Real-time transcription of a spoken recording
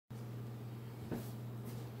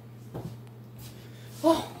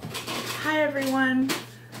Oh, hi everyone.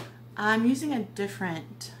 I'm using a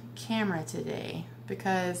different camera today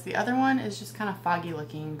because the other one is just kind of foggy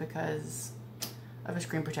looking because of a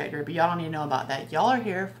screen protector, but y'all don't need to know about that. Y'all are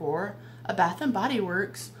here for a Bath & Body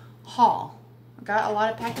Works haul. I got a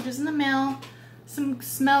lot of packages in the mail, some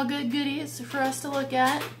smell good goodies for us to look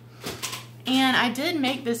at. And I did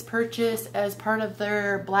make this purchase as part of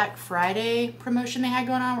their Black Friday promotion they had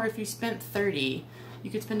going on, where if you spent $30, you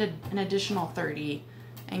could spend an additional $30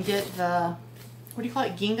 and get the, what do you call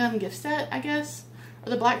it, Gingham gift set, I guess? Or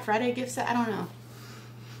the Black Friday gift set, I don't know.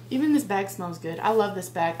 Even this bag smells good. I love this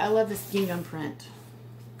bag. I love this Gingham print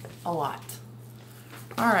a lot.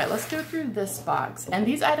 Alright, let's go through this box. And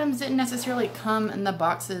these items didn't necessarily come in the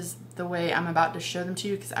boxes the way I'm about to show them to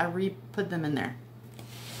you because I re-put them in there.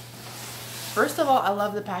 First of all, I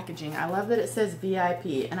love the packaging. I love that it says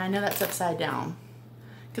VIP, and I know that's upside down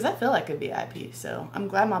because I feel like a VIP, so I'm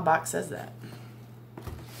glad my box says that.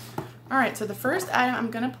 Alright, so the first item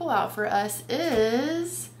I'm going to pull out for us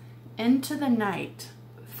is Into the Night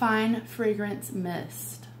Fine Fragrance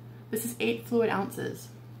Mist. This is 8 fluid ounces.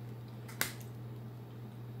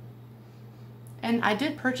 And I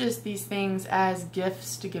did purchase these things as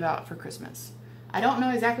gifts to give out for Christmas. I don't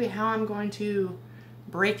know exactly how I'm going to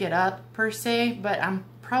break it up per se, but I'm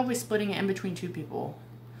probably splitting it in between 2 people.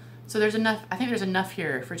 So there's enough, I think there's enough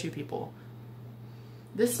here for 2 people.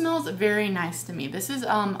 This smells very nice to me. This is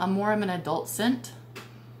a more of an adult scent.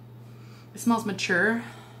 It smells mature.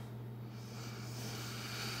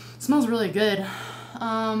 It smells really good.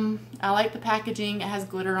 I like the packaging. It has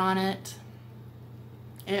glitter on it.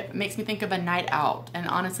 It makes me think of a night out, and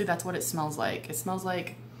honestly that's what it smells like. It smells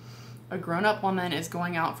like a grown-up woman is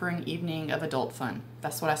going out for an evening of adult fun.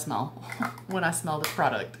 That's what I smell when I smell this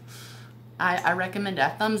product. I recommend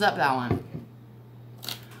it. Thumbs up that one.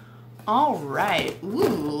 All right,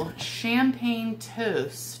 ooh, Champagne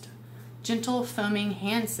Toast Gentle Foaming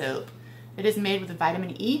Hand Soap. It is made with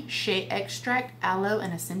vitamin E, shea extract, aloe,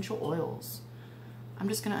 and essential oils. I'm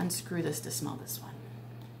just gonna unscrew this to smell this one.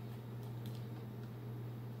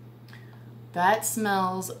 That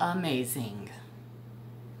smells amazing.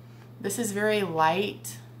 This is very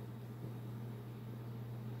light.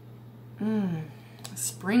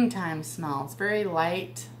 Springtime smell. It's very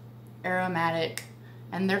light, aromatic,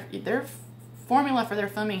 and their formula for their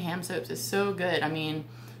foaming hand soaps is so good. I mean,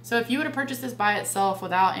 so if you would have purchased this by itself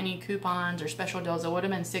without any coupons or special deals, it would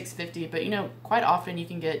have been $6.50. But you know, quite often you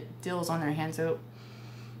can get deals on their hand soap.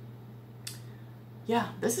 Yeah,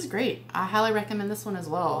 this is great. I highly recommend this one as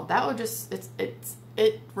well. That would just,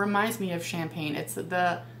 it reminds me of champagne.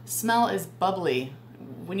 The smell is bubbly.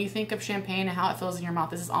 When you think of champagne and how it feels in your mouth,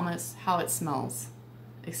 this is almost how it smells,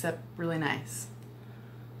 except really nice.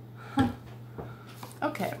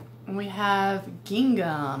 Okay, we have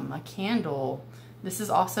Gingham, a candle. This is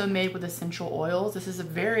also made with essential oils. This is a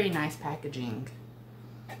very nice packaging.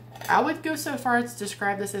 I would go so far as to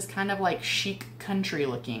describe this as kind of like chic country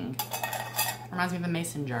looking. Reminds me of a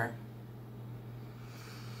mason jar.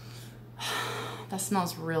 That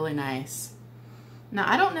smells really nice.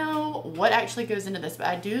 Now, I don't know what actually goes into this, but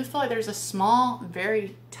I do feel like there's a small,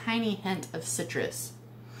 very tiny hint of citrus.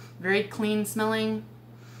 Very clean smelling,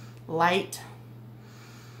 light.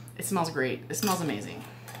 It smells great. It smells amazing.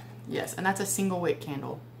 Yes, and that's a single wick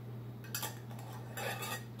candle.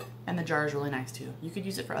 And the jar is really nice too. You could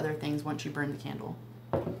use it for other things once you burn the candle.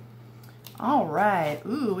 All right,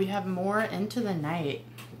 ooh, we have more Into the Night.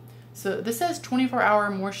 So this says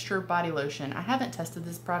 24-hour moisture body lotion. I haven't tested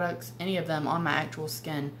these products, any of them, on my actual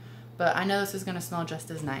skin, but I know this is gonna smell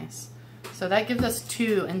just as nice. So that gives us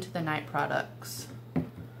 2 Into the Night products.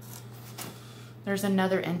 There's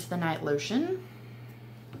another Into the Night lotion.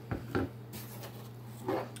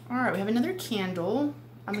 All right, we have another candle.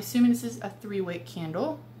 I'm assuming this is a 3-wick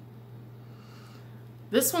candle.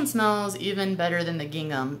 This one smells even better than the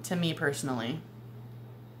Gingham, to me personally.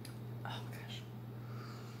 Oh gosh.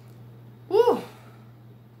 Woo!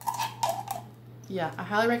 Yeah, I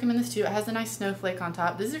highly recommend this too. It has a nice snowflake on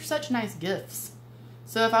top. These are such nice gifts.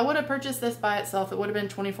 So if I would have purchased this by itself, it would have been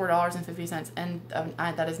 $24.50, and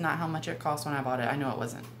that is not how much it cost when I bought it. I know it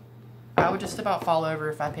wasn't. I would just about fall over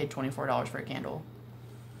if I paid $24 for a candle.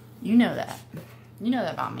 You know that. You know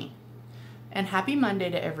that about me. And happy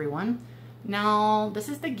Monday to everyone. Now, this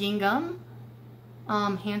is the Gingham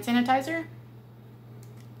hand sanitizer.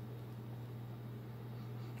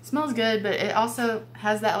 It smells good, but it also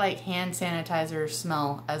has that like hand sanitizer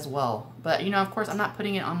smell as well. But you know, of course, I'm not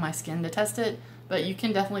putting it on my skin to test it, but you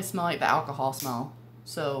can definitely smell like the alcohol smell.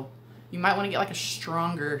 So you might want to get like a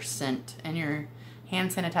stronger scent in your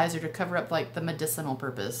hand sanitizer to cover up like the medicinal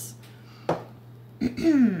purpose.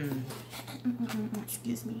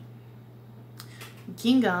 Excuse me.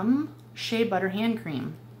 Gingham Shea Butter Hand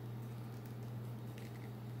Cream.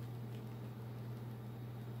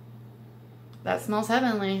 That smells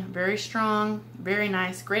heavenly. Very strong, very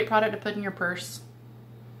nice. Great product to put in your purse.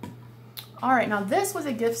 Alright, now this was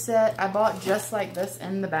a gift set I bought just like this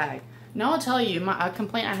in the bag. Now I'll tell you, a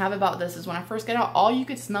complaint I have about this is when I first got out, all you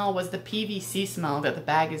could smell was the PVC smell that the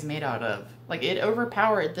bag is made out of. Like, it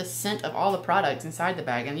overpowered the scent of all the products inside the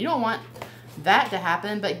bag, and you don't want that to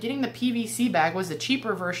happen, but getting the PVC bag was the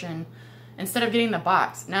cheaper version instead of getting the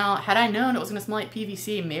box. Now, had I known it was going to smell like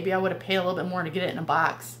PVC, maybe I would have paid a little bit more to get it in a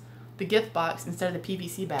box, the gift box, instead of the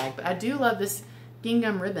PVC bag. But I do love this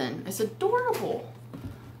gingham ribbon. It's adorable.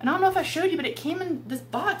 And I don't know if I showed you, but it came in this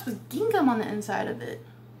box with gingham on the inside of it.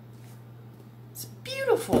 It's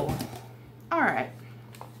beautiful. All right.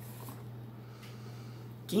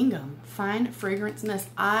 Gingham Fine Fragrance Mist.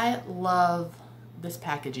 I love this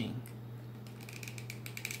packaging.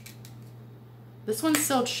 This one's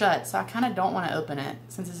sealed shut, so I kind of don't want to open it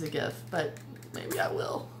since it's a gift, but maybe I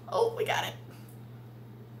will. Oh, we got it.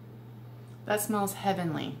 That smells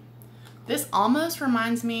heavenly. This almost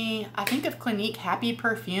reminds me, I think, of Clinique Happy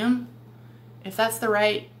perfume. If that's the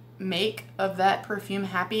right make of that perfume,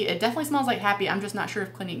 Happy. It definitely smells like Happy. I'm just not sure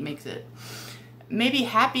if Clinique makes it. Maybe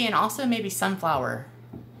Happy and also maybe Sunflower,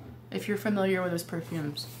 if you're familiar with those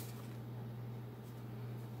perfumes.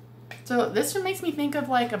 So this one makes me think of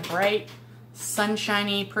like a bright,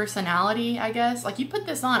 sunshiny personality, I guess. Like, you put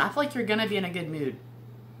this on, I feel like you're gonna be in a good mood.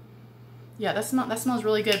 Yeah, that smells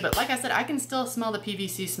really good. But like I said, I can still smell the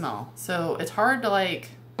PVC smell. So it's hard to like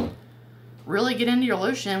really get into your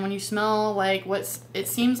lotion when you smell like it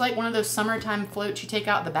seems like one of those summertime floats you take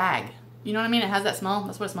out the bag. You know what I mean? It has that smell.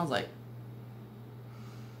 That's what it smells like.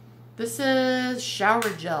 This is shower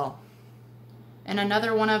gel. And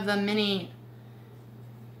another one of the mini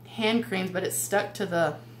hand creams, but it's stuck to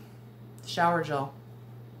the shower gel.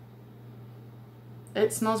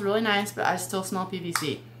 It smells really nice, but I still smell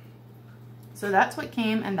PVC. So that's what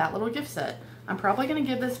came in that little gift set. I'm probably going to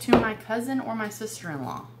give this to my cousin or my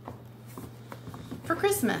sister-in-law for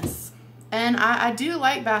Christmas. And I do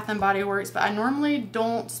like Bath & Body Works, but I normally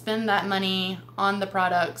don't spend that money on the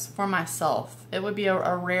products for myself. It would be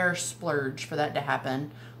a rare splurge for that to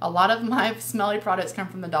happen. A lot of my smelly products come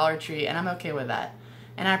from the Dollar Tree, and I'm okay with that.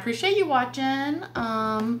 And I appreciate you watching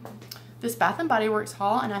this Bath & Body Works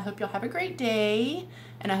haul, and I hope y'all have a great day.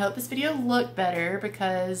 And I hope this video looked better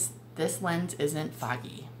because this lens isn't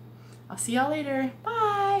foggy. I'll see y'all later. Bye.